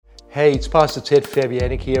Hey, it's Pastor Ted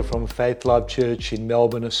Fabianic here from Faith Love Church in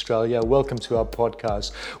Melbourne, Australia. Welcome to our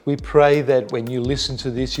podcast. We pray that when you listen to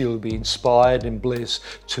this, you'll be inspired and blessed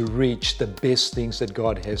to reach the best things that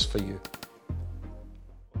God has for you.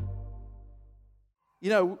 You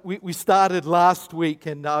know, we started last week,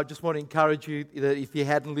 and I just want to encourage you that if you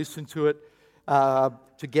hadn't listened to it,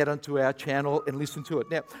 to get onto our channel and listen to it.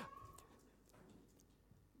 Now,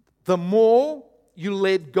 the more you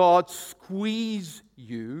let God squeeze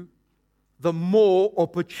you, the more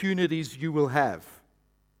opportunities you will have.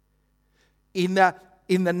 In the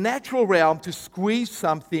natural realm, to squeeze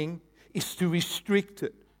something is to restrict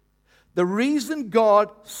it. The reason God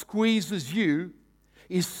squeezes you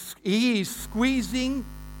is He is squeezing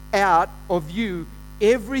out of you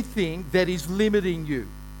everything that is limiting you.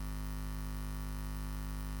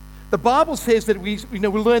 The Bible says that we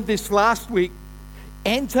learned this last week,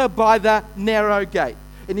 enter by the narrow gate.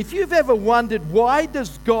 And if you've ever wondered, why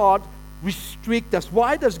does God restrict us?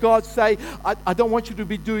 Why does God say, I don't want you to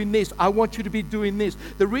be doing this, I want you to be doing this?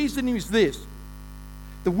 The reason is this.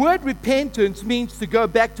 The word repentance means to go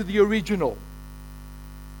back to the original.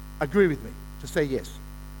 Agree with me? To say yes.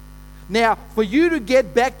 Now, for you to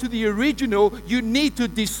get back to the original, you need to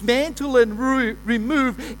dismantle and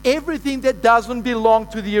remove everything that doesn't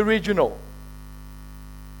belong to the original.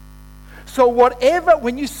 So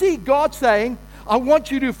when you see God saying, I want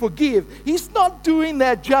you to forgive, He's not doing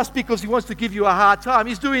that just because He wants to give you a hard time.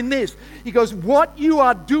 He's doing this. He goes, what you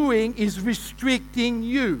are doing is restricting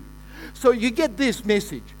you. So you get this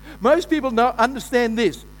message. Most people understand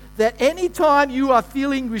this, that anytime you are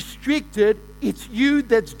feeling restricted, it's you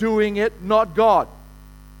that's doing it, not God.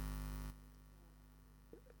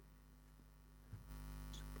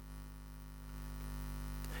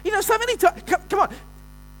 You know, so many times, come on.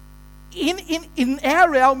 In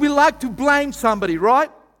our realm, we like to blame somebody,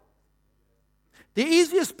 right? The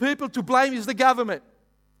easiest people to blame is the government.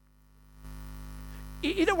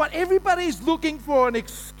 You know what? Everybody's looking for an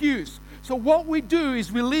excuse. So what we do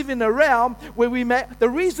is we live in a realm where the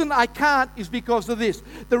reason I can't is because of this.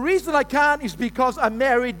 The reason I can't is because I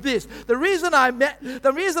married this. The reason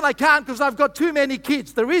I can't because I've got too many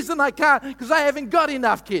kids. The reason I can't because I haven't got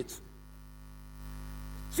enough kids.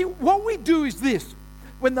 See, what we do is this.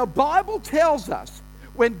 When the Bible tells us,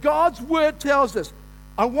 when God's Word tells us,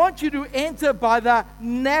 I want you to enter by the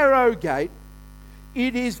narrow gate,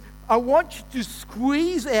 it is, I want you to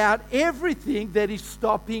squeeze out everything that is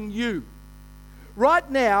stopping you. Right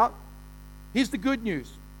now, here's the good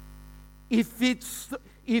news.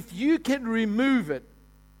 If you can remove it,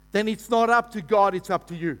 then it's not up to God, it's up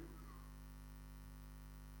to you.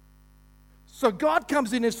 So God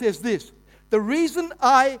comes in and says this, the reason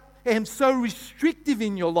I am so restrictive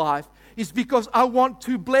in your life is because I want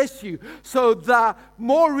to bless you. So the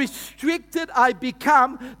more restricted I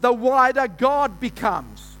become, the wider God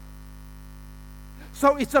becomes.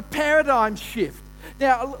 So it's a paradigm shift.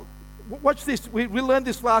 Now, watch this. We learned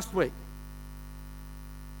this last week.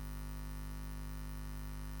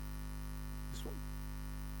 This one.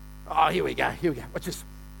 Oh, here we go. Watch this.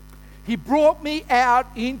 He brought me out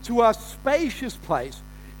into a spacious place.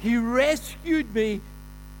 He rescued me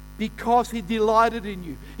because He delighted in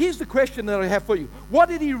you. Here's the question that I have for you. What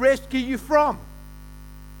did He rescue you from?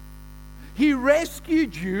 He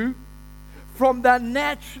rescued you from the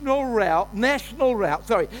natural realm.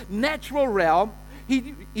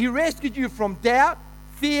 He rescued you from doubt,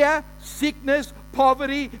 fear, sickness,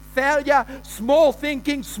 poverty, failure, small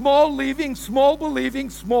thinking, small living, small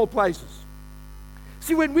believing, small places.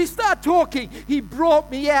 See, when we start talking, He brought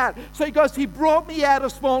me out. So He goes, He brought me out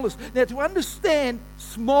of smallness. Now, to understand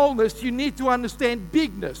smallness, you need to understand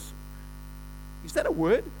bigness. Is that a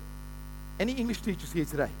word? Any English teachers here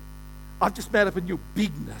today? I've just made up a new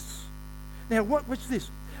bigness. Now, what's this?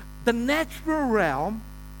 The natural realm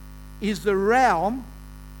is the realm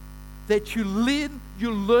that you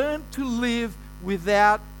learn to live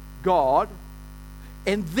without God.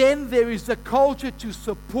 And then there is a culture to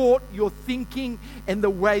support your thinking and the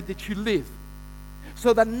way that you live.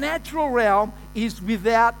 So the natural realm is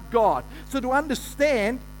without God. So to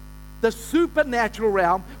understand the supernatural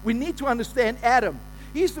realm, we need to understand Adam.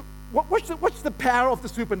 What's the power of the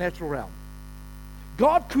supernatural realm?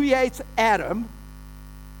 God creates Adam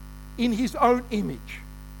in His own image.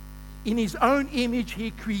 In His own image, He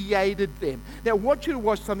created them. Now, I want you to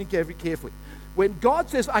watch something very carefully. When God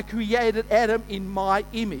says, I created Adam in my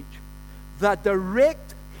image, the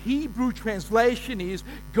direct Hebrew translation is,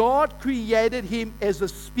 God created him as a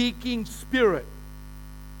speaking spirit.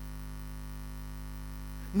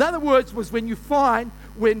 In other words,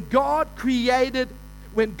 when God created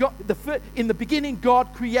when God, in the beginning,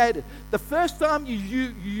 God created. The first time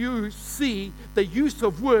you see the use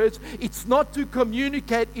of words, it's not to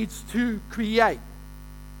communicate, it's to create.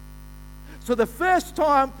 So the first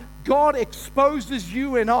time God exposes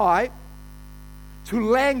you and I to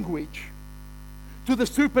language, to the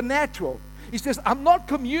supernatural, He says, I'm not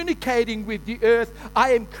communicating with the earth,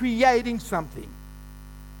 I am creating something.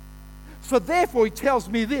 So therefore, He tells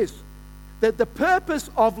me this, that the purpose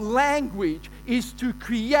of language is to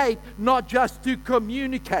create, not just to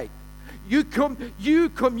communicate. You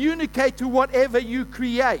communicate to whatever you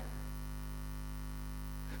create.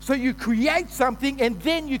 So you create something and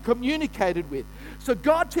then you communicate it with. So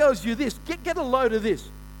God tells you this, get a load of this,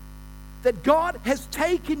 that God has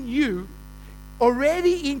taken you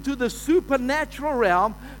already into the supernatural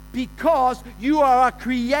realm because you are a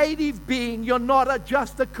creative being. You're not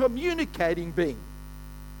just a communicating being.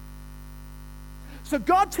 So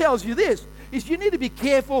God tells you this, is you need to be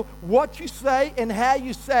careful what you say and how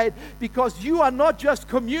you say it, because you are not just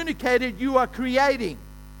communicating, you are creating.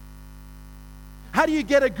 How do you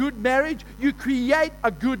get a good marriage? You create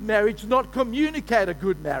a good marriage, not communicate a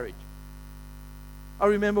good marriage. I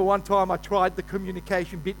remember one time I tried the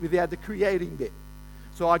communication bit without the creating bit.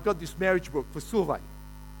 So I got this marriage book for Sylvain.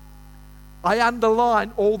 I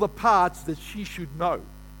underlined all the parts that she should know.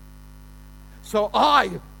 So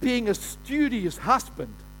I, being a studious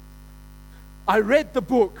husband, I read the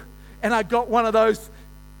book and I got one of those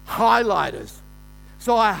highlighters.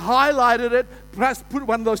 So I highlighted it, plus put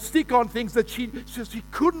one of those stick-on things that she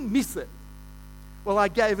couldn't miss it. Well, I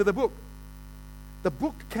gave her the book. The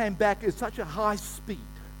book came back at such a high speed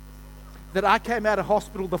that I came out of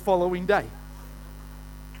hospital the following day.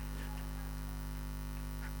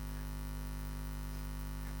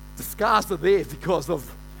 The scars are there because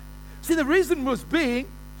of... See, the reason was being,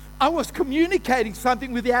 I was communicating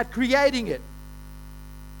something without creating it.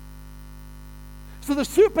 So the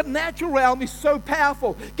supernatural realm is so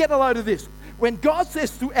powerful. Get a load of this. When God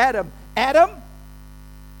says to Adam, Adam,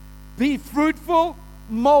 be fruitful,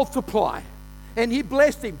 multiply. And He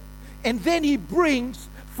blessed him. And then He brings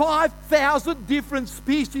 5,000 different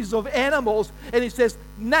species of animals and He says,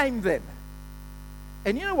 name them.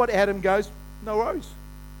 And you know what Adam goes? No worries.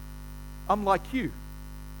 I'm like you.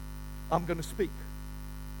 I'm going to speak.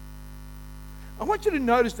 I want you to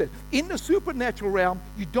notice that in the supernatural realm,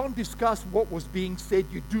 you don't discuss what was being said,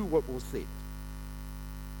 you do what was said.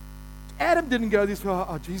 Adam didn't go this,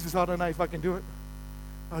 oh Jesus, I don't know if I can do it.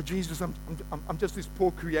 Oh Jesus, I'm just this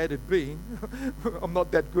poor created being. I'm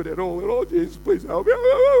not that good at all. Oh Jesus, please help me.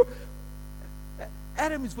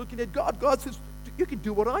 Adam is looking at God. God says, you can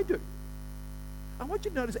do what I do. I want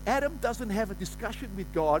you to notice Adam doesn't have a discussion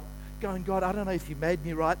with God going, God, I don't know if You made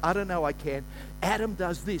me right. I don't know I can. Adam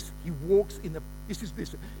does this. He walks in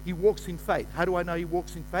He walks in faith. How do I know he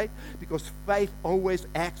walks in faith? Because faith always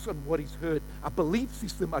acts on what he's heard. A belief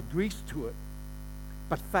system agrees to it,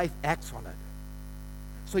 but faith acts on it.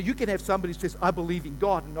 So you can have somebody who says, I believe in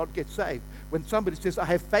God, and not get saved. When somebody says, I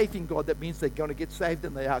have faith in God, that means they're going to get saved,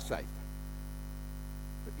 and they are saved.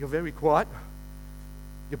 But you're very quiet.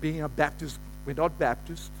 You're being a Baptist. We're not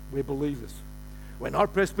Baptist, we're believers. We're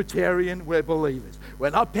not Presbyterian, we're believers.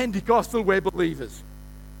 We're not Pentecostal, we're believers.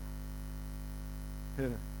 Yeah.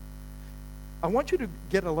 I want you to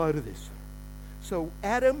get a load of this. So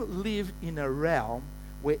Adam lived in a realm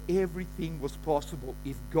where everything was possible.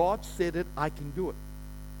 If God said it, I can do it.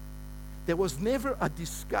 There was never a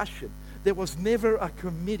discussion. There was never a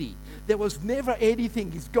committee. There was never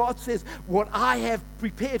anything. If God says, what I have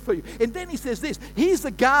prepared for you. And then He says this, here's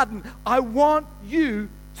the garden. I want you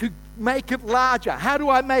to make it larger. How do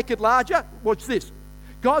I make it larger? Watch this.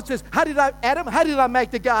 God says, Adam, how did I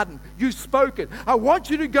make the garden? You spoke it. I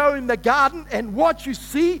want you to go in the garden, and what you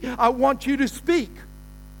see, I want you to speak.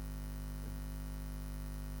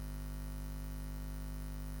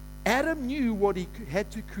 Adam knew what he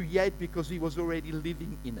had to create because he was already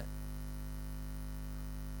living in it.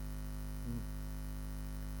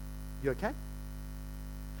 You okay?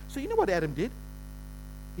 So you know what Adam did?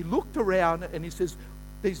 He looked around and he says,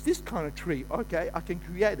 there's this kind of tree. Okay, I can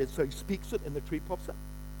create it. So he speaks it and the tree pops up.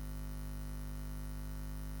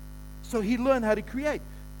 So he learned how to create.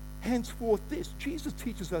 Henceforth this. Jesus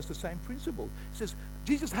teaches us the same principle. He says,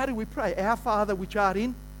 Jesus, how do we pray? Our Father which art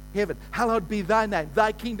in heaven, hallowed be Thy name.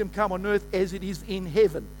 Thy kingdom come on earth as it is in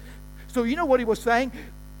heaven. So you know what he was saying?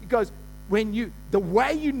 He goes, the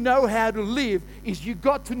way you know how to live is you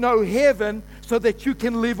got to know heaven so that you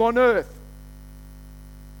can live on earth.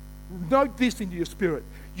 Note this into your spirit.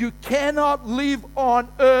 You cannot live on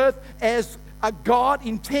earth as a God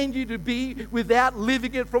intended you to be without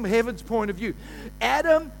living it from heaven's point of view.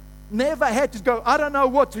 Adam never had to go, I don't know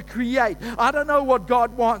what to create. I don't know what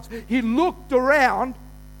God wants. He looked around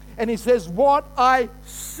and he says, what I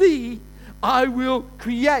see, I will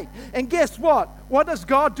create. And guess what? What does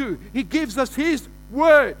God do? He gives us His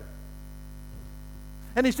Word.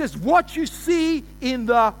 And He says, what you see in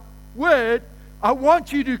the Word, I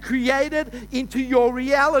want you to create it into your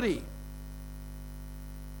reality.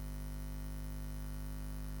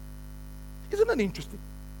 Isn't it interesting?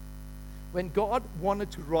 When God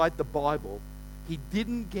wanted to write the Bible, He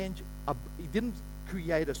didn't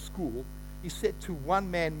create a school. He said to one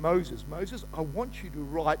man, Moses, I want you to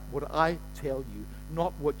write what I tell you,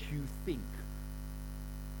 not what you think.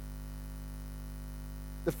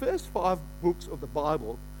 The first 5 books of the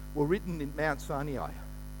Bible were written in Mount Sinai.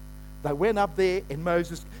 They went up there, and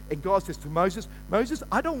God says to Moses,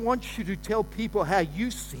 I don't want you to tell people how you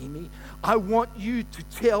see me. I want you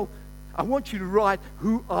to write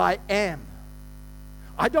who I am.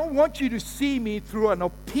 I don't want you to see me through an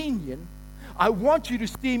opinion. I want you to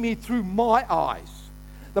see me through my eyes.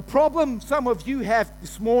 The problem some of you have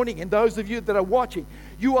this morning, and those of you that are watching,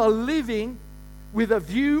 you are living with a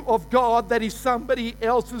view of God that is somebody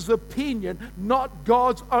else's opinion, not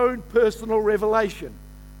God's own personal revelation.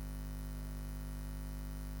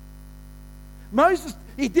 Moses,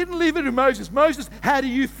 He didn't leave it to Moses. Moses, how do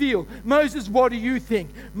you feel? Moses, what do you think?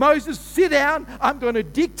 Moses, sit down. I'm going to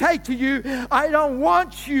dictate to you. I don't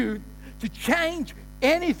want you to change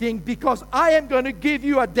anything because I am going to give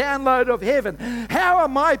you a download of heaven. How are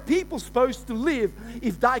my people supposed to live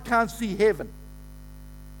if they can't see heaven?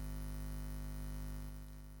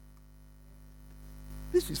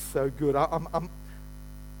 This is so good. I'm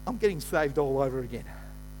getting saved all over again.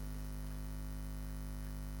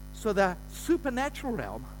 So the supernatural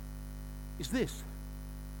realm is this.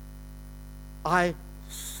 I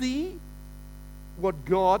see what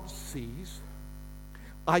God sees.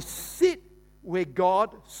 I sit where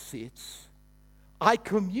God sits. I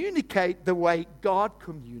communicate the way God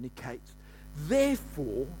communicates.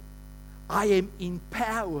 Therefore, I am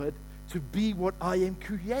empowered to be what I am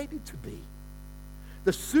created to be.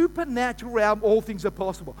 The supernatural realm, all things are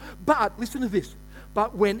possible. But, listen to this.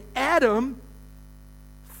 But when Adam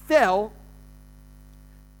fell,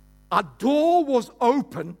 a door was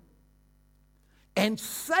open, and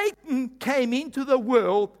Satan came into the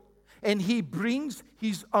world, and he brings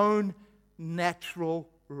his own natural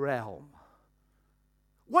realm.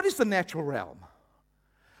 What is the natural realm?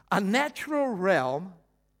 A natural realm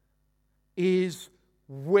is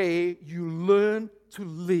where you learn to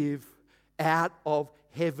live out of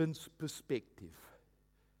heaven's perspective.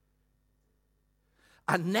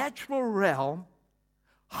 A natural realm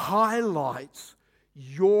highlights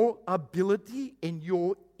your ability and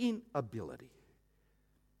your inability.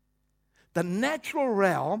 The natural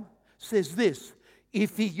realm says this: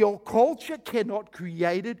 if your culture cannot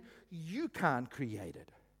create it, you can't create it.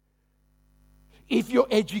 If your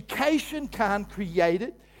education can't create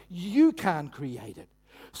it, you can't create it.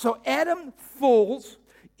 So Adam falls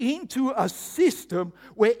into a system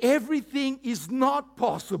where everything is not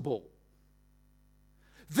possible.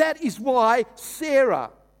 That is why Sarah,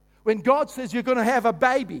 when God says you're going to have a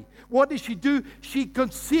baby, what did she do? She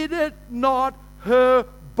considered not her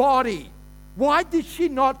body. Why did she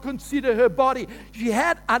not consider her body? She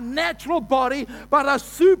had a natural body, but a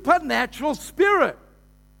supernatural spirit.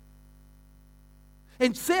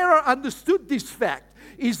 And Sarah understood this fact.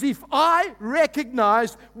 Is if I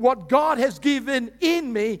recognize what God has given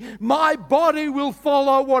in me, my body will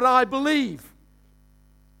follow what I believe.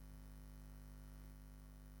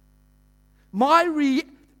 Watch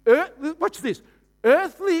this.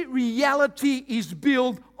 Earthly reality is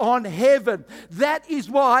built on heaven. That is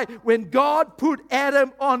why when God put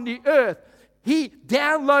Adam on the earth, He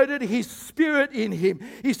downloaded His Spirit in him.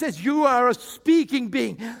 He says, you are a speaking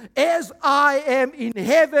being. As I am in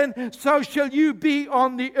heaven, so shall you be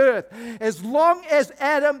on the earth. As long as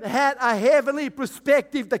Adam had a heavenly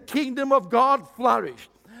perspective, the kingdom of God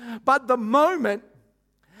flourished. But the moment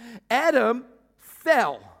Adam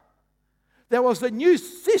fell, there was a new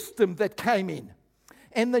system that came in.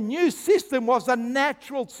 And the new system was a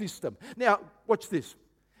natural system. Now, watch this.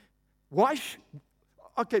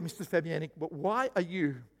 Okay, Mr. Fabianic, but why are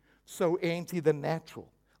you so anti the natural?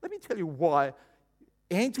 Let me tell you why.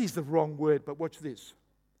 Anti is the wrong word, but watch this.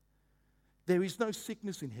 There is no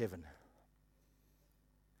sickness in heaven.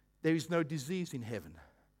 There is no disease in heaven.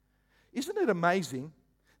 Isn't it amazing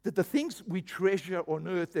that the things we treasure on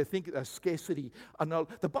earth, they think are scarcity, are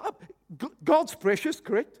not. The Bible, God's precious,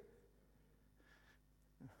 correct?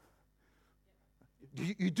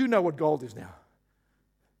 You do know what gold is now.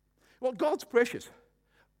 Well, God's precious.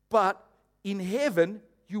 But in heaven,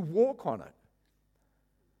 you walk on it.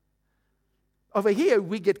 Over here,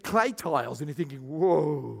 we get clay tiles, and you're thinking,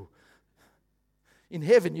 whoa. In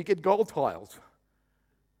heaven, you get gold tiles.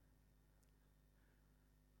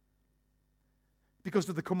 Because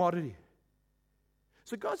of the commodity.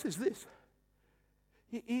 So God says this.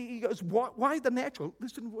 He goes, why the natural?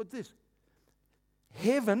 Listen to what this.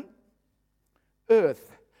 Heaven,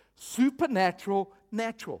 earth, supernatural,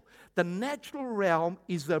 natural. The natural realm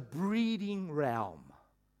is a breeding realm.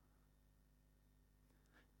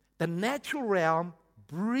 The natural realm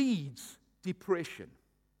breeds depression.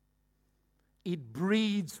 It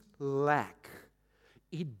breeds lack.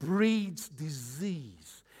 It breeds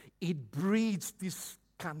disease. It breeds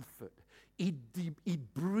discomfort. It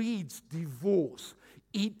breeds divorce.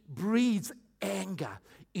 It breeds anger.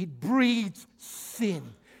 It breeds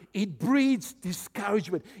sin. It breeds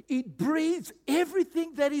discouragement. It breeds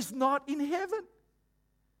everything that is not in heaven.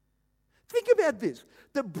 Think about this.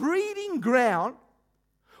 The breeding ground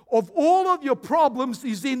of all of your problems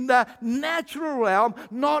is in the natural realm,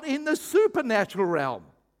 not in the supernatural realm.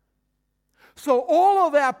 So all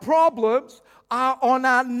of our problems are on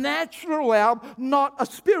our natural realm, not a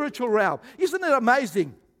spiritual realm. Isn't it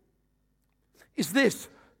amazing? Is this.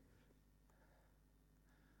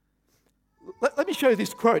 Let me show you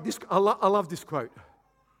this quote. I love this quote.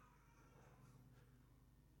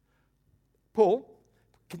 Paul,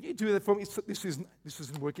 can you do that for me? This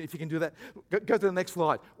isn't working. If you can do that, go to the next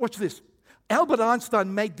slide. Watch this. Albert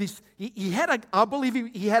Einstein made this. I believe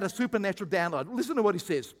he had a supernatural download. Listen to what he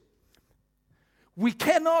says. We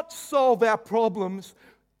cannot solve our problems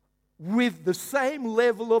with the same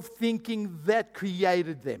level of thinking that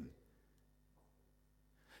created them.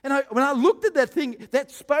 And when I looked at that thing, that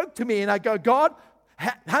spoke to me, and I go, God,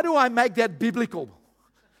 how do I make that biblical?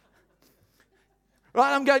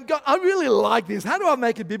 Right? I'm going, God, I really like this. How do I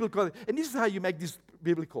make it biblical? And this is how you make this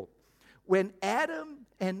biblical. When Adam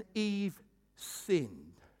and Eve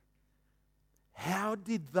sinned, how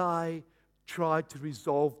did they try to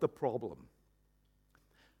resolve the problem?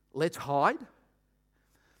 Let's hide.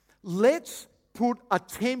 Let's put a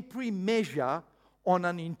temporary measure on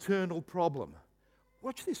an internal problem.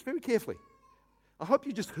 Watch this very carefully. I hope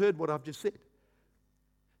you just heard what I've just said.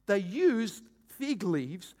 They used fig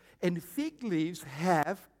leaves, and fig leaves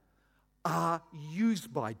have a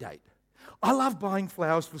use-by date. I love buying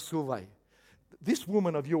flowers for Sylvain. This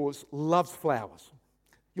woman of yours loves flowers.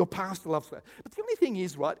 Your pastor loves flowers. But the only thing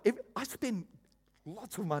is, right, I spend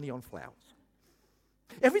lots of money on flowers.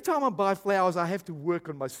 Every time I buy flowers, I have to work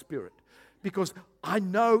on my spirit because I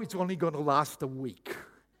know it's only going to last a week.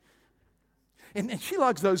 And she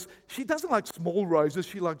likes those, she doesn't like small roses,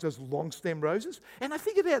 she likes those long stem roses. And I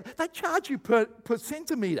figured out, they charge you per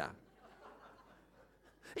centimetre.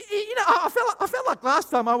 You know, I felt like last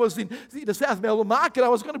time I was in the South Melbourne market, I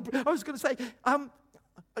was going to say,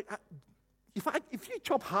 if you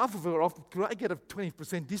chop half of her off, could I get a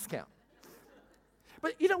 20% discount?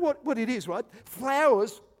 But you know what it is, right?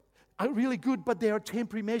 Flowers are really good, but they're a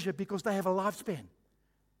temporary measure because they have a lifespan.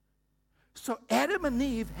 So Adam and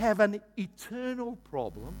Eve have an eternal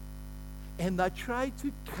problem, and they try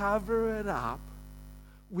to cover it up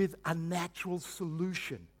with a natural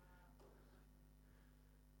solution.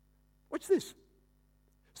 Watch this.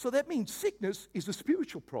 So that means sickness is a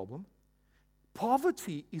spiritual problem,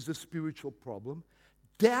 poverty is a spiritual problem,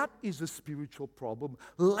 doubt is a spiritual problem,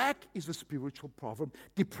 lack is a spiritual problem,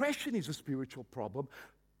 depression is a spiritual problem,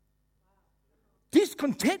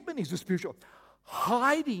 discontentment is a spiritual problem.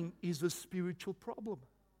 Hiding is a spiritual problem.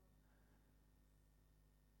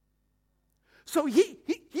 So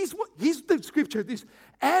here's the scripture. This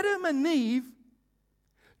Adam and Eve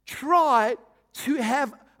tried to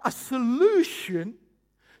have a solution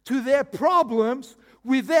to their problems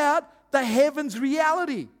without the heavens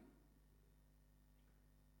reality.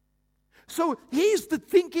 So here's the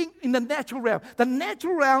thinking in the natural realm. The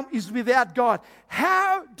natural realm is without God.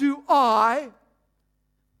 How do I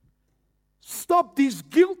stop this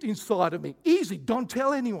guilt inside of me? Easy. Don't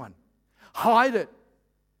tell anyone. Hide it.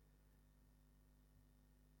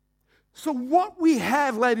 So what we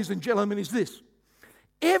have, ladies and gentlemen, is this.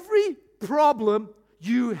 Every problem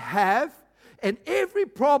you have and every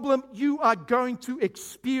problem you are going to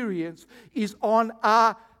experience is on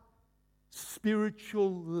a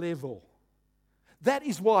spiritual level. That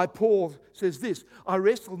is why Paul says this, I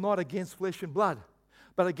wrestle not against flesh and blood,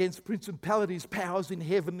 but against principalities, powers in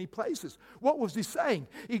heavenly places. What was he saying?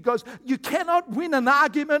 He goes, you cannot win an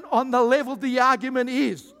argument on the level the argument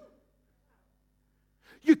is.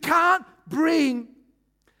 You can't bring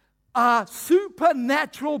a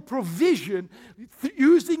supernatural provision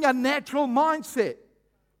using a natural mindset.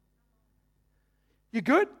 You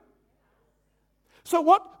good? So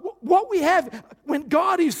what we have, when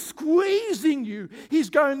God is squeezing you,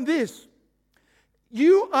 He's going this.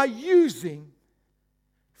 You are using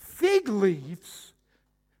fig leaves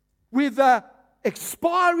with an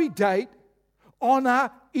expiry date on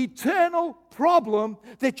an eternal problem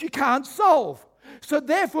that you can't solve. So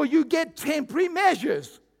therefore you get temporary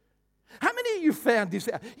measures. How many of you found this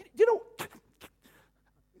out? You know,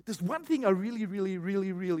 there's one thing I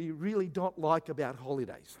really don't like about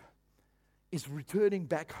holidays. Is returning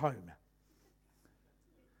back home.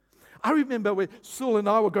 I remember when Saul and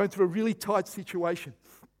I were going through a really tight situation,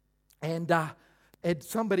 and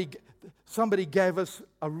somebody gave us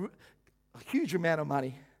a huge amount of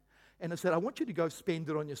money, and I said, I want you to go spend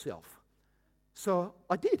it on yourself. So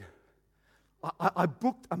I did. I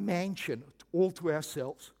booked a mansion all to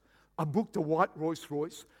ourselves. I booked a white Rolls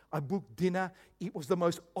Royce. I booked dinner. It was the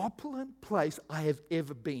most opulent place I have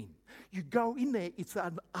ever been. You go in there, it's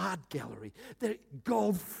an art gallery. There are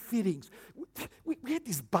gold fittings. We had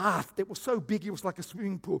this bath that was so big it was like a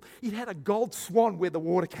swimming pool. It had a gold swan where the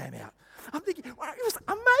water came out. I'm thinking, wow, it was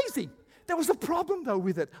amazing. There was a problem though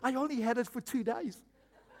with it. I only had it for 2 days.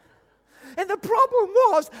 And the problem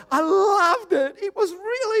was, I loved it. It was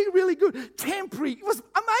really good. Temporary. It was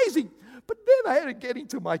amazing. But then I had to get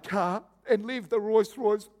into my car and leave the Rolls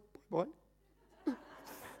Royce. Bye.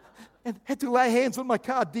 And had to lay hands on my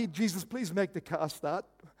car. Did Jesus please make the car start?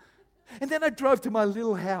 And then I drove to my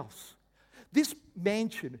little house. This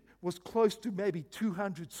mansion was close to maybe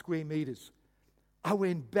 200 square meters. I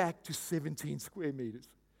went back to 17 square meters.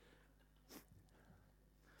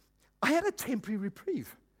 I had a temporary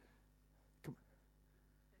reprieve.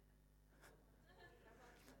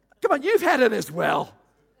 Come on, you've had it as well.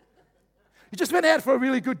 You just went out for a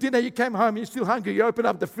really good dinner. You came home, you're still hungry. You open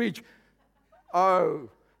up the fridge. Oh,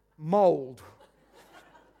 mold.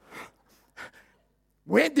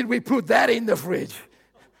 When did we put that in the fridge?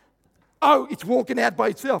 Oh, it's walking out by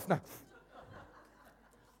itself. No.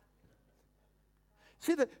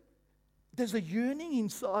 See, there's a yearning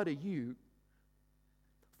inside of you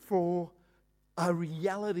for a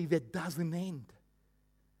reality that doesn't end.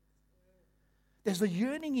 There's a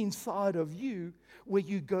yearning inside of you where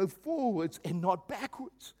you go forwards and not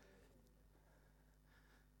backwards.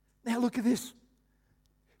 Now look at this.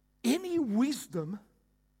 Any wisdom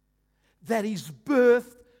that is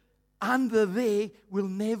birthed under there will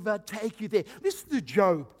never take you there. Listen to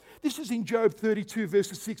Job. This is in Job 32,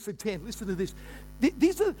 verses 6 and 10. Listen to this.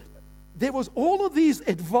 There was all of these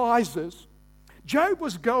advisors. Job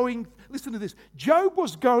was going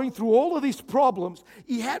through all of these problems.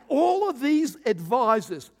 He had all of these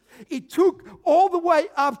advisors. It took all the way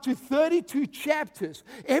up to 32 chapters.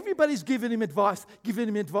 Everybody's giving him advice.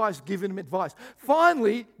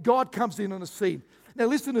 Finally, God comes in on the scene. Now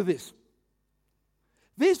listen to this.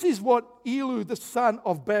 This is what Elihu, the son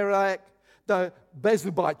of Barak, the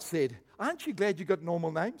Bezubite, said. Aren't you glad you got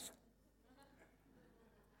normal names?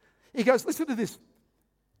 He goes, listen to this.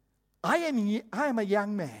 I am a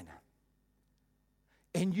young man,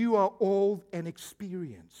 and you are old and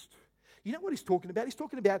experienced. You know what he's talking about? He's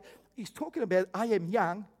talking about I am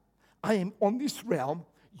young, I am on this realm,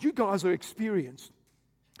 you guys are experienced.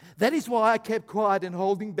 That is why I kept quiet and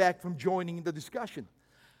holding back from joining in the discussion.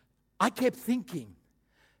 I kept thinking,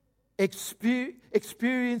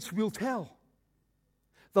 experience will tell.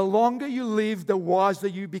 The longer you live, the wiser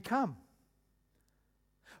you become.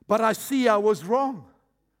 But I see I was wrong.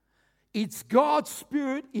 It's God's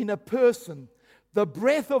Spirit in a person, the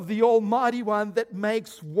breath of the Almighty One, that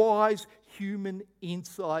makes wise human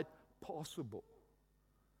insight possible.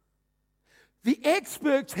 The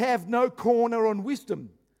experts have no corner on wisdom.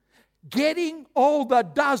 Getting older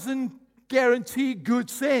doesn't guarantee good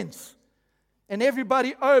sense. And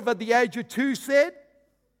everybody over the age of 2 said?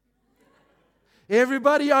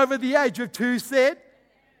 Everybody over the age of 2 said?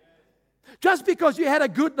 Just because you had a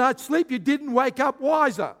good night's sleep, you didn't wake up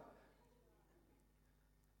wiser.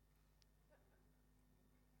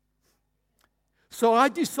 So I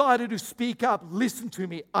decided to speak up. Listen to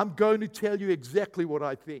me. I'm going to tell you exactly what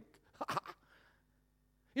I think.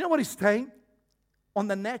 You know what he's saying? On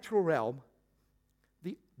the natural realm,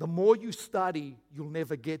 the more you study, you'll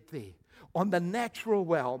never get there. On the natural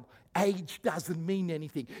realm, age doesn't mean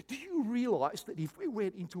anything. Do you realize that if we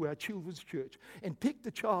went into our children's church and picked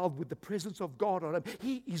a child with the presence of God on him,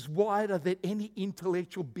 he is wider than any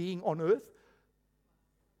intellectual being on earth?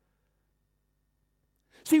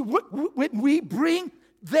 See, when we bring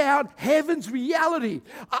down heaven's reality,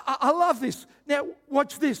 I love this. Now,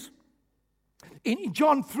 watch this. In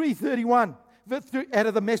John 3:31, out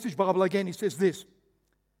of the Message Bible again, he says this.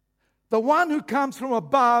 The one who comes from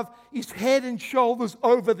above is head and shoulders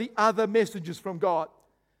over the other messengers from God.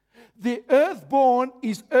 The earthborn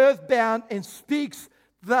is earthbound and speaks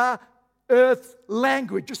the earth's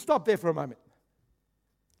language. Just stop there for a moment.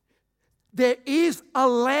 There is a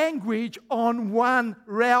language on one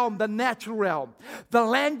realm, the natural realm. The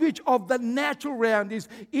language of the natural realm is,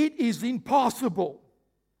 it is impossible.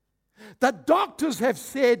 The doctors have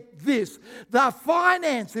said this. The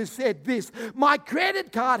finance has said this. My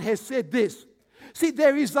credit card has said this. See,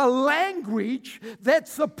 there is a language that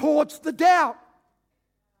supports the doubt.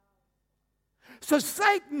 So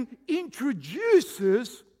Satan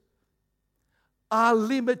introduces a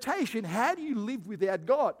limitation. How do you live without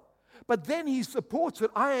God? But then he supports it.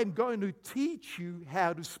 I am going to teach you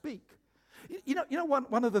how to speak. You know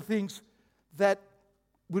one of the things that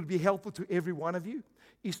would be helpful to every one of you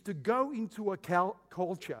is to go into a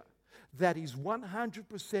culture that is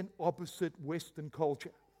 100% opposite Western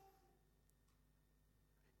culture.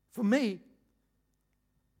 For me,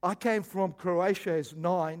 I came from Croatia as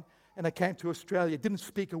 9 and I came to Australia. Didn't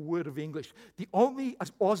speak a word of English. The only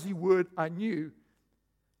Aussie word I knew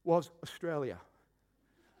was Australia.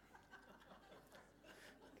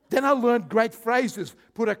 Then I learned great phrases.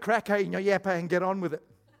 Put a cracker in your yapper and get on with it.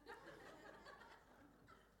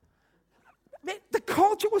 Man, the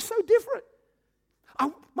culture was so different.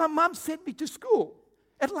 My mum sent me to school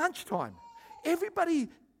at lunchtime. Everybody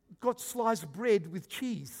got sliced bread with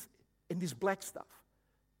cheese and this black stuff.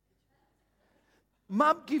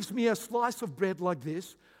 Mum gives me a slice of bread like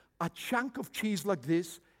this, a chunk of cheese like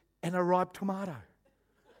this, and a ripe tomato.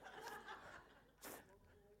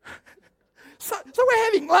 So we're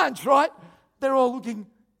having lunch, right? They're all looking,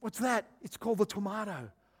 what's that? It's called the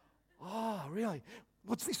tomato. Oh, really?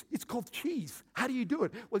 What's this? It's called cheese. How do you do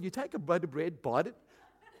it? Well, you take a bite of bread, bite it.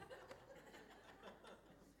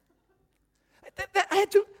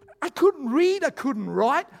 I couldn't read, I couldn't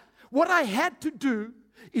write. What I had to do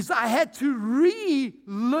is I had to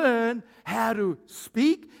relearn how to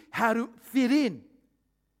speak, how to fit in.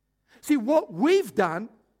 See, what we've done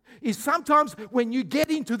is sometimes when you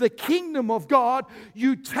get into the kingdom of God,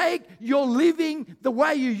 you take your living the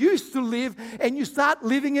way you used to live and you start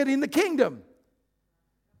living it in the kingdom.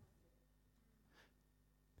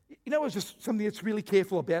 You know, it's just something that's really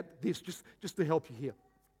careful about this, just to help you here.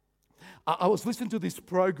 I was listening to this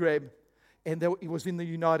program, and it was in the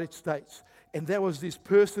United States. And there was this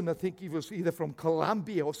person, I think he was either from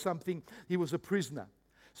Colombia or something, he was a prisoner.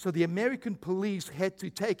 So the American police had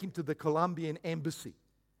to take him to the Colombian embassy.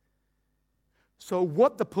 So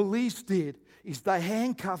what the police did is they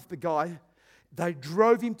handcuffed the guy, they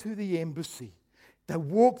drove him to the embassy, they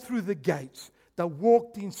walked through the gates, they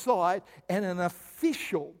walked inside, and an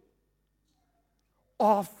official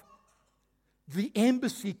of the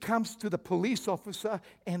embassy comes to the police officer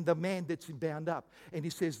and the man that's bound up. And he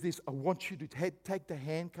says this, I want you to take the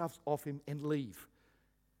handcuffs off him and leave.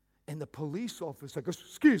 And the police officer goes,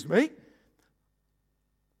 excuse me,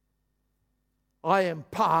 I am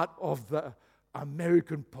part of the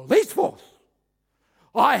American police force.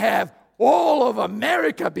 I have all of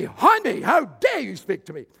America behind me. How dare you speak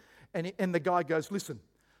to me? And the guy goes, listen,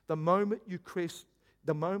 the moment you cross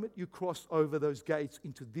over those gates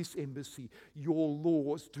into this embassy, your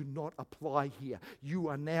laws do not apply here. You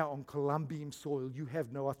are now on Colombian soil. You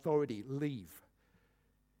have no authority. Leave.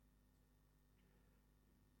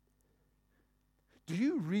 Do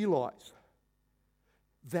you realize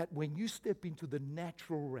that when you step into the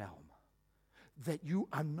natural realm, that you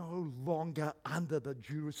are no longer under the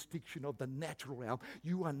jurisdiction of the natural realm.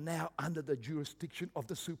 You are now under the jurisdiction of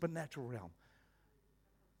the supernatural realm.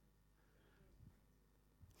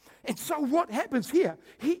 And so what happens here?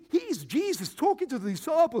 He's Jesus talking to the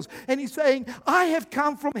disciples, and he's saying, I have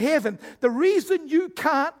come from heaven. The reason you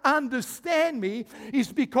can't understand me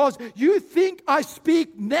is because you think I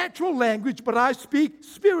speak natural language, but I speak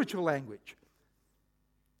spiritual language.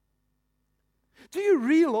 Do you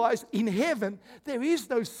realize in heaven there is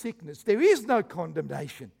no sickness, there is no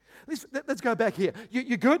condemnation? Let's go back here.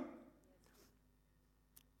 You good?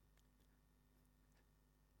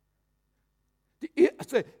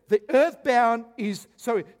 The earthborn is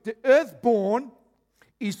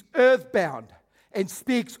earthbound and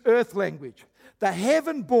speaks earth language. The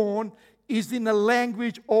heavenborn is in a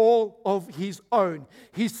language all of his own.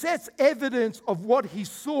 He sets evidence of what he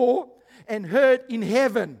saw and heard in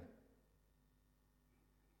heaven.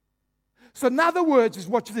 So in other words,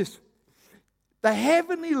 watch this. The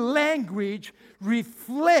heavenly language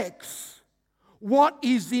reflects what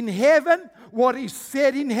is in heaven, what is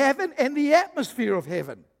said in heaven, and the atmosphere of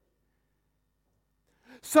heaven.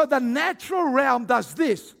 So the natural realm does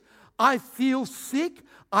this. I feel sick,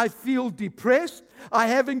 I feel depressed. I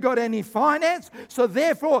haven't got any finance. So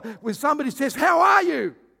therefore, when somebody says, how are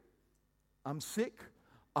you? I'm sick,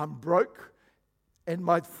 I'm broke, and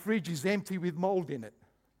my fridge is empty with mold in it.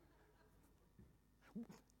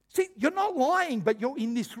 See, you're not lying, but you're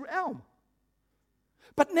in this realm.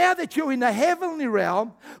 But now that you're in the heavenly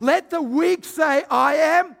realm, let the weak say, I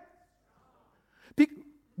am.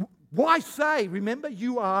 Why say? Remember,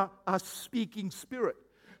 you are a speaking spirit.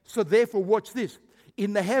 So therefore, watch this.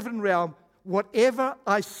 In the heaven realm, whatever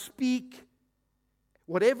I speak,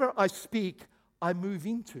 I move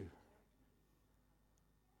into.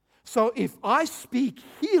 So if I speak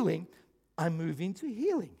healing, I move into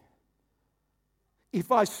healing. If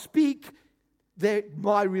I speak that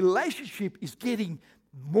my relationship is getting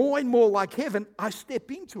more and more like heaven, I step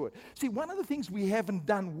into it. See, one of the things we haven't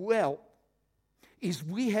done well is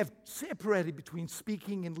we have separated between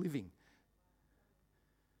speaking and living.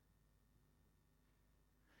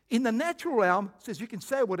 In the natural realm, it says you can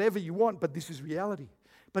say whatever you want, but this is reality.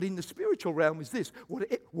 But in the spiritual realm is this,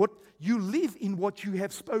 what you live in what you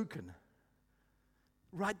have spoken.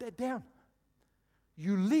 Write that down.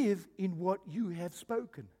 You live in what you have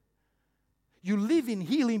spoken. You live in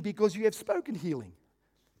healing because you have spoken healing.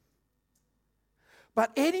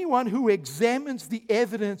 But anyone who examines the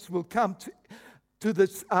evidence will come to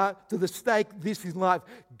the stake, this is life.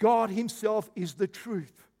 God himself is the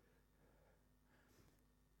truth.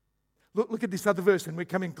 Look at this other verse, and we're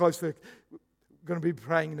coming closer. We're going to be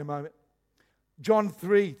praying in a moment. John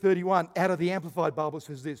 3:31, out of the Amplified Bible,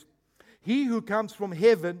 says this. He who comes from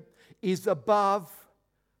heaven is above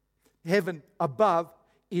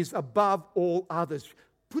all others.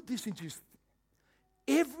 Put this into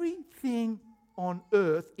everything on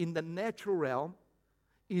earth in the natural realm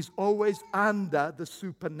is always under the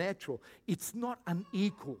supernatural. It's not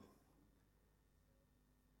unequal.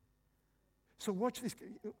 So watch this.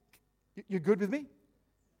 You're good with me?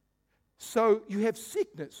 So you have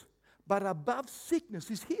sickness, but above sickness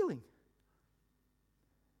is healing.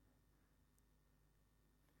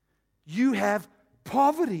 You have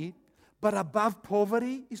poverty, but above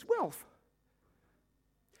poverty is wealth.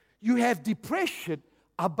 You have depression,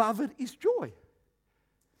 above it is joy.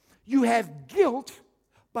 You have guilt,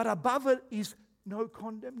 but above it is no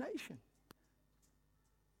condemnation.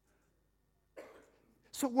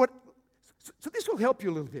 So this will help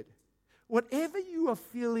you a little bit. Whatever you are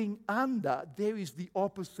feeling under, there is the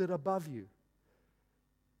opposite above you.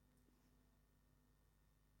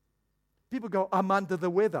 People go, I'm under the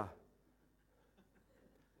weather.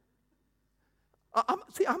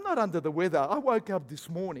 I'm not under the weather. I woke up this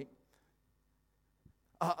morning.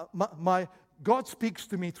 God speaks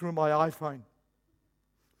to me through my iPhone.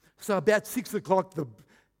 So about 6 o'clock,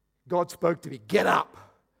 God spoke to me, get up.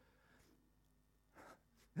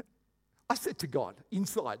 I said to God,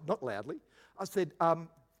 inside, not loudly, I said,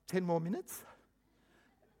 10 more minutes?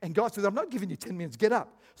 And God said, I'm not giving you 10 minutes, get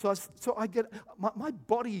up. So I get, my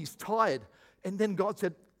body is tired. And then God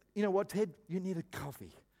said, you know what, Ted, you need a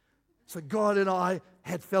coffee. So God and I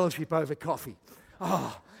had fellowship over coffee.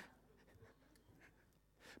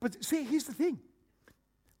 But see, here's the thing.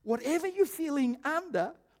 Whatever you're feeling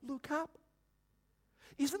under, look up.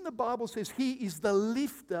 Isn't the Bible says he is the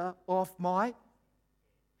lifter of my...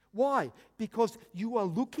 Why? Because you are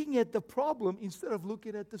looking at the problem instead of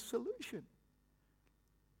looking at the solution.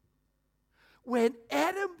 When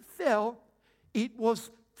Adam fell, it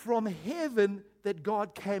was from heaven that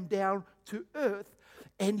God came down to earth,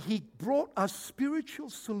 and he brought a spiritual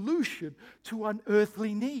solution to an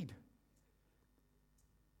earthly need.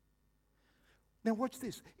 Now watch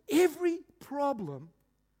this. Every problem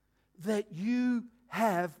that you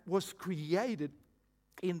have was created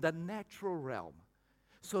in the natural realm.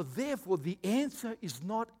 So therefore, the answer is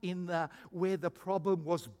not in where the problem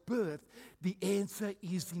was birthed. The answer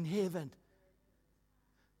is in heaven.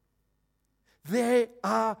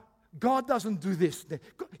 God doesn't do this.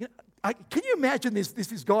 Can you imagine this?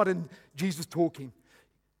 This is God and Jesus talking.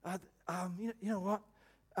 You know what?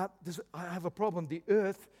 I have a problem. The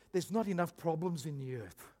earth, there's not enough problems in the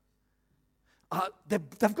earth.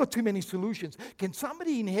 They've got too many solutions. Can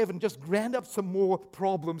somebody in heaven just grind up some more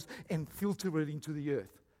problems and filter it into the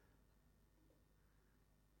earth?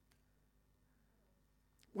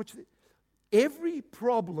 Watch this. Every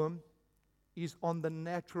problem is on the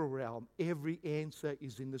natural realm. Every answer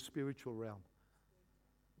is in the spiritual realm.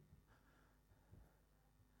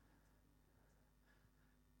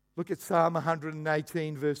 Look at Psalm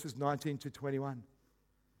 118, verses 19 to 21.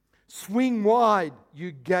 Swing wide,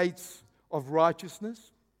 you gates of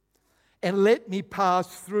righteousness, and let me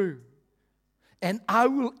pass through. And I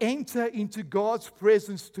will enter into God's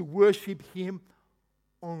presence to worship Him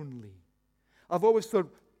only. I've always thought,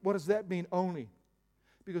 what does that mean, only?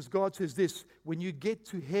 Because God says this, when you get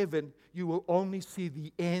to heaven, you will only see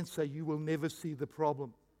the answer, you will never see the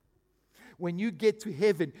problem. When you get to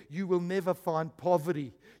heaven, you will never find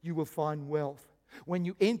poverty, you will find wealth. When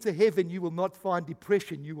you enter heaven, you will not find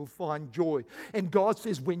depression, you will find joy. And God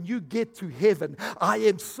says, when you get to heaven, I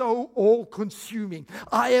am so all-consuming,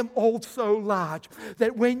 I am all so large,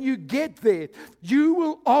 that when you get there, you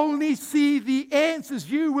will only see the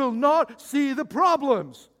answers, you will not see the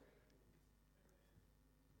problems.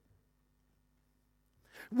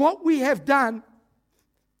 What we have done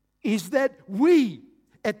is that we,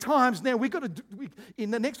 at times now,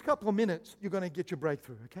 in the next couple of minutes, you're going to get your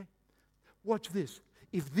breakthrough, okay? Watch this.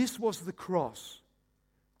 If this was the cross,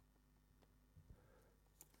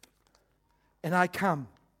 and I come,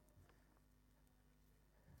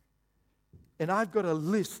 and I've got a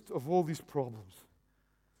list of all these problems.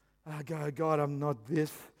 I go, God, I'm not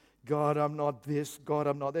this. God, I'm not this. God,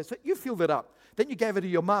 I'm not that. So you filled it up. Then you gave it to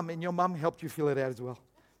your mum, and your mum helped you fill it out as well.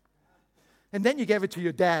 And then you gave it to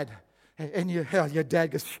your dad, and your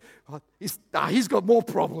dad goes, he's got more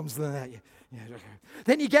problems than that. Yeah.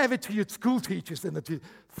 Then you gave it to your school teachers, and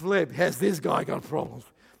Fleb, has this guy got problems?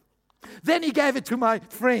 Then he gave it to my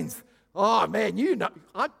friends. Oh man, you know,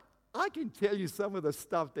 I can tell you some of the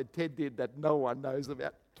stuff that Ted did that no one knows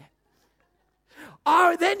about.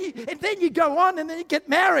 Oh, then you go on, and then you get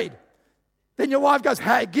married. Then your wife goes,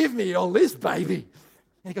 hey, give me your list, baby.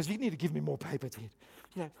 And he goes, you need to give me more paper, Ted.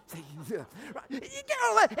 You get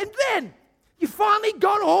all that, and then you finally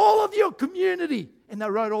got all of your community, and they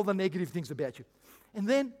wrote all the negative things about you. And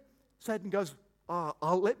then Satan goes,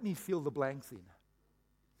 I'll let me fill the blanks in.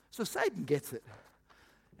 So Satan gets it.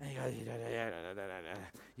 And he goes,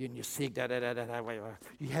 you're sick,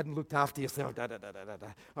 you hadn't looked after yourself,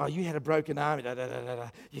 oh, you had a broken arm,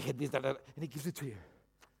 you had this, and he gives it to you.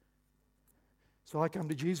 So I come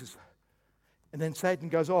to Jesus. And then Satan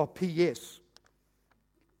goes, P.S.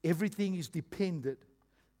 Everything is dependent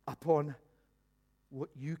upon what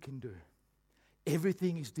you can do.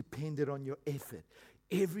 Everything is dependent on your effort.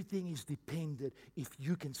 Everything is dependent if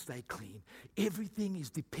you can stay clean. Everything is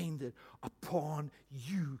dependent upon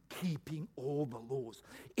you keeping all the laws.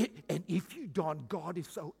 And if you don't, God is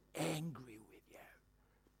so angry with you.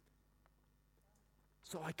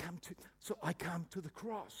 So I come to the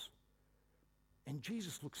cross. And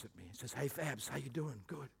Jesus looks at me and says, hey, Fabs, how you doing?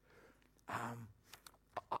 Good.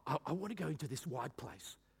 I want to go into this wide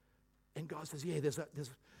place. And God says, yeah,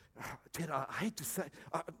 Ted, I hate to say,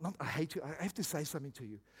 I have to say something to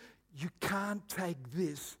you. You can't take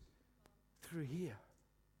this through here.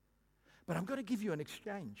 But I'm going to give you an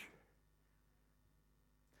exchange.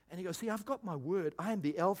 And he goes, see, I've got my word. I am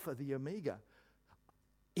the Alpha, the Omega.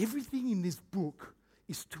 Everything in this book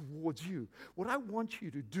is towards you. What I want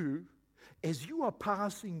you to do, as you are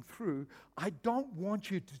passing through, I don't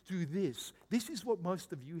want you to do this. This is what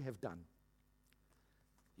most of you have done.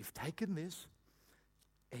 You've taken this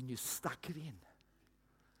and you stuck it in.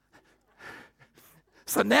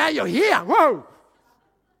 So now you're here. Whoa!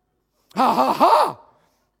 Ha ha ha!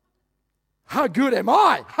 How good am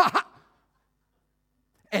I?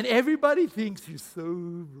 And everybody thinks you're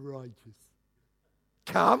so righteous.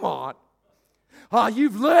 Come on. Oh,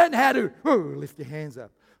 you've learned how to lift your hands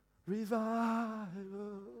up. Revival.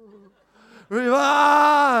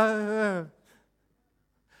 Revival.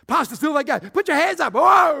 Pastor, still they go, put your hands up.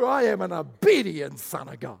 Oh, I am an obedient son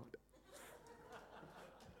of God.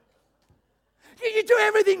 You do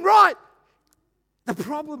everything right. The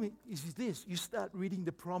problem is this. You start reading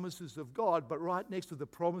the promises of God, but right next to the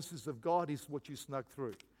promises of God is what you snuck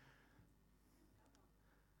through.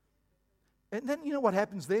 And then you know what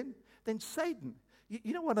happens then? Then Satan.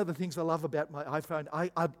 You know one of the things I love about my iPhone?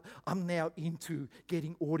 I'm now into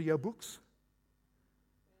getting audiobooks.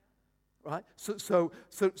 Right? So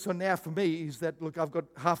now for me is that, look, I've got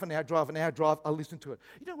half an hour drive, I'll listen to it.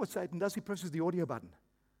 You know what Satan does? He presses the audio button.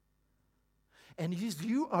 And as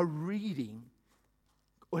you are reading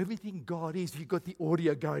everything God is, you've got the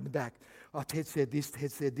audio going back. Oh, Ted said this,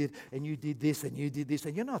 and you did this, and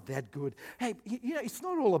you're not that good. Hey, you know, it's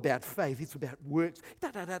not all about faith, it's about works.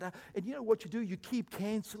 And you know what you do? You keep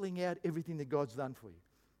cancelling out everything that God's done for you.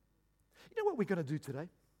 You know what we're going to do today?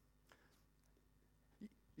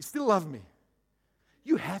 You still love me.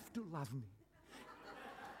 You have to love me.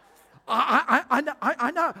 I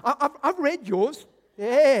know. I've read yours.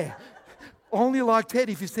 Yeah. Only like Ted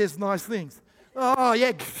if he says nice things. Oh,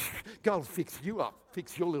 yeah. God will fix you up.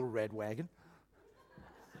 Fix your little red wagon.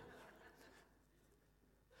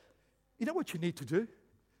 You know what you need to do?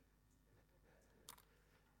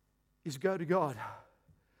 Is go to God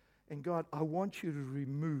And God, I want you to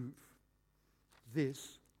remove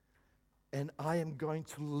this, and I am going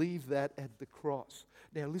to leave that at the cross.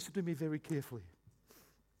 Now, listen to me very carefully.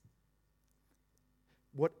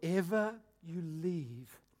 Whatever you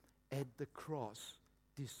leave at the cross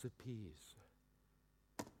disappears.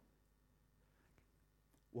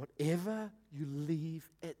 Whatever you leave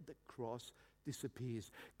at the cross disappears.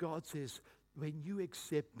 God says, when you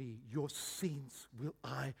accept me, your sins will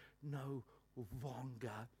I no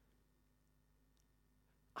longer.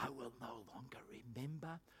 I will no longer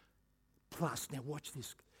remember. Plus, now watch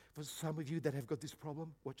this. For some of you that have got this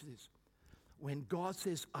problem, watch this. When God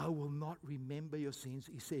says, I will not remember your sins,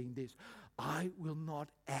 He's saying this: I will not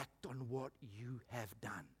act on what you have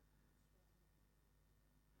done.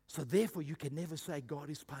 So therefore, you can never say, God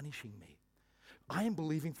is punishing me. I am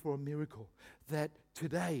believing for a miracle that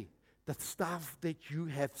today, the stuff that you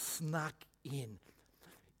have snuck in.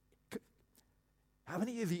 How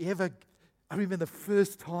many of you ever, I remember the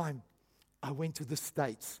first time I went to the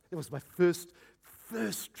States. It was my first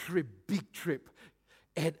trip, big trip.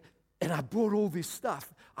 And I brought all this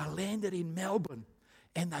stuff. I landed in Melbourne,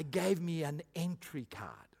 and they gave me an entry card.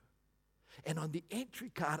 And on the entry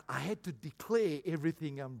card, I had to declare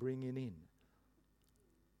everything I'm bringing in.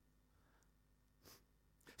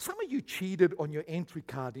 Some of you cheated on your entry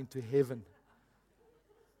card into heaven.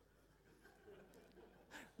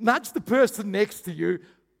 Nudge the person next to you.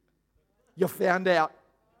 You found out.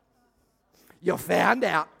 You found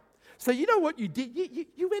out. So you know what you did?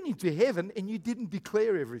 You went into heaven and you didn't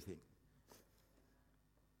declare everything.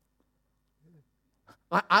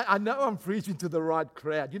 I know I'm preaching to the right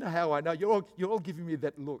crowd. You know how I know? You're all giving me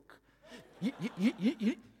that look. You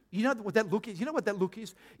know what that look is? You know what that look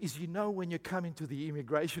is? Is you know when you come into the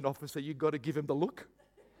immigration officer, you've got to give him the look.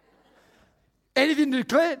 Anything to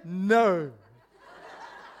declare? No.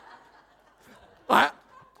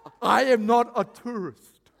 I am not a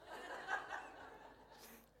tourist.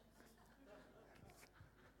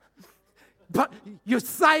 But you're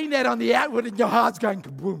saying that on the outward and your heart's going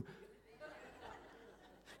kaboom.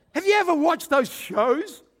 Have you ever watched those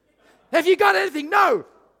shows? Have you got anything? No.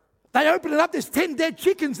 They open it up, there's 10 dead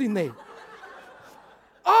chickens in there.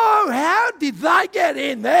 Oh, how did they get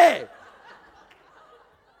in there?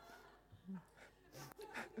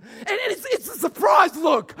 And it's a surprise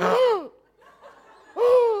look.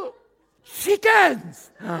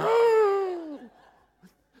 Chickens.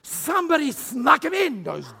 Somebody snuck them in,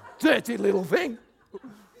 those dirty little thing.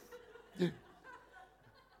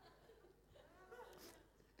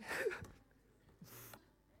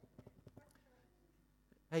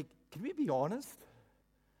 Hey, can we be honest?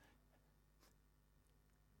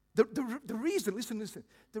 The reason, listen,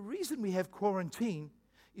 the reason we have quarantine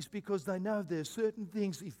is because they know there are certain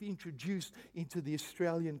things, if introduced into the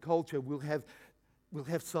Australian culture, will have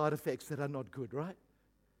side effects that are not good, right?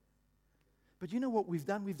 But you know what we've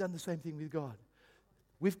done? We've done the same thing with God.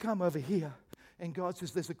 We've come over here, and God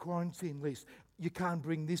says there's a quarantine list. You can't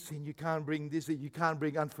bring this in. You can't bring this in. You can't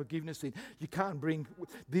bring unforgiveness in. You can't bring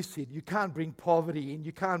this in. You can't bring poverty in.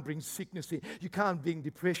 You can't bring sickness in. You can't bring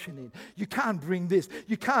depression in. You can't bring this.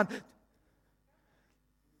 You can't.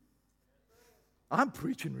 I'm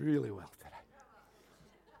preaching really well today.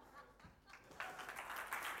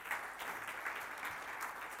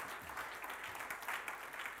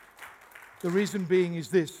 The reason being is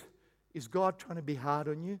this. Is God trying to be hard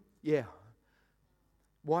on you? Yeah.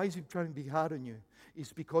 Why is He trying to be hard on you?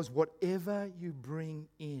 It's because whatever you bring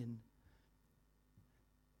in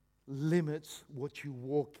limits what you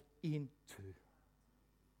walk into.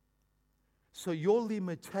 So your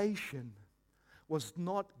limitation was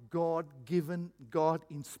not God-given,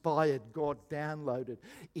 God-inspired, God-downloaded.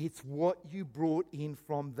 It's what you brought in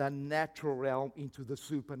from the natural realm into the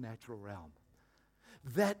supernatural realm.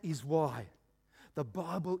 That is why the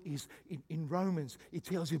Bible is, in Romans, it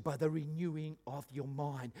tells you by the renewing of your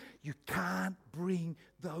mind. You can't bring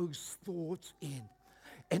those thoughts in.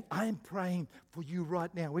 And I'm praying for you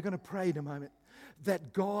right now. We're going to pray in a moment.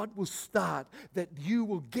 That God will start, that you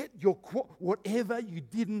will get your, whatever you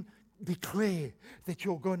didn't declare, that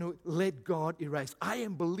you're going to let God erase. I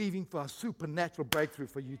am believing for a supernatural breakthrough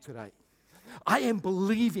for you today. I am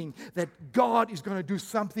believing that God is going to do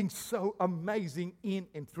something so amazing in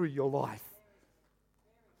and through your life.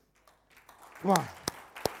 Come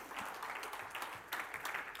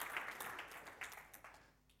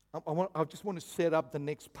on. I just want to set up the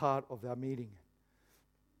next part of our meeting.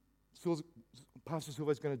 Pastor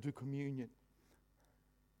Silva is going to do communion.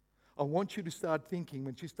 I want you to start thinking,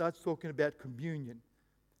 when she starts talking about communion,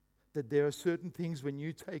 that there are certain things when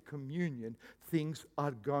you take communion, things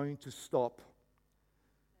are going to stop.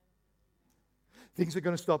 Things are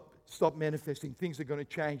going to stop manifesting. Things are going to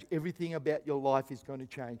change. Everything about your life is going to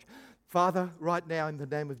change. Father, right now in the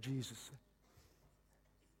name of Jesus.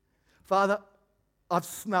 Father, I've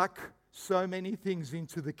snuck so many things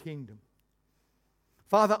into the kingdom.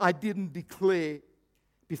 Father, I didn't declare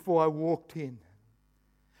before I walked in.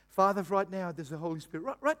 Father, right now, there's the Holy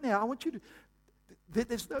Spirit. Right now, I want you to...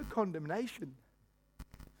 There's no condemnation.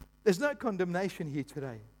 There's no condemnation here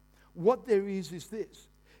today. What there is this,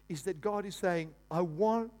 is that God is saying, I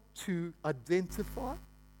want to identify,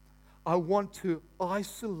 I want to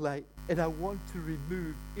isolate, and I want to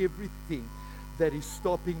remove everything that is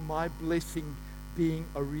stopping my blessing being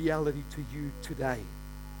a reality to you today.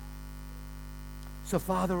 So,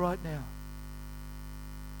 Father, right now,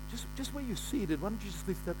 just where you're seated, why don't you just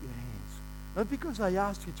lift up your hands? Not because I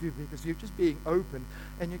asked you to, because you're just being open,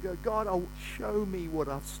 and you go, God, show me what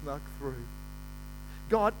I've snuck through.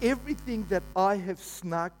 God, everything that I have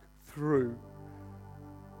snuck through,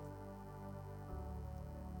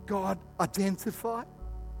 God, identify,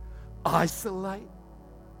 isolate,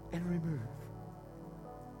 and remove.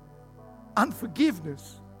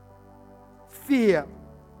 Unforgiveness, fear,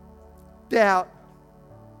 doubt,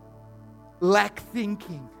 lack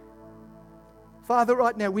thinking. Father,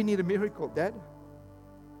 right now we need a miracle, Dad.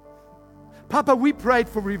 Papa, we prayed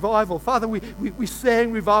for revival. Father, we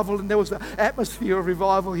sang revival, and there was an atmosphere of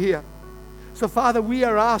revival here. So, Father, we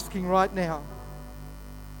are asking right now.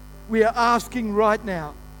 We are asking right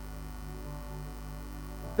now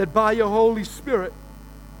that by your Holy Spirit,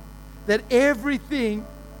 that everything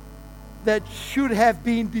that should have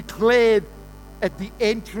been declared at the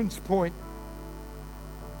entrance point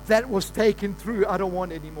that was taken through, I don't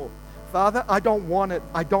want anymore. Father, I don't want it.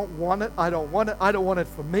 I don't want it. I don't want it. I don't want it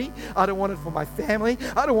for me. I don't want it for my family.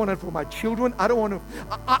 I don't want it for my children. I don't want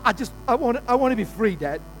to. I want to be free,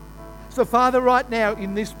 Dad. So, Father, right now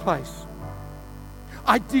in this place,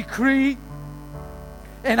 I decree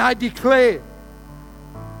and I declare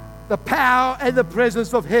the power and the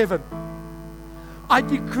presence of heaven. I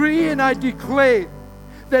decree and I declare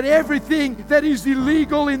that everything that is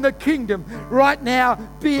illegal in the kingdom right now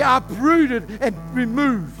be uprooted and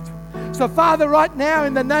removed. So, Father, right now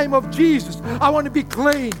in the name of Jesus, I want to be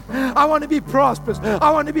clean. I want to be prosperous.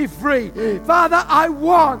 I want to be free. Father, I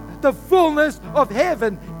want the fullness of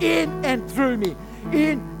heaven in and through me.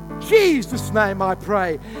 In Jesus' name I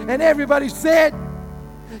pray. And everybody said,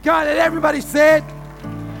 God, and everybody said,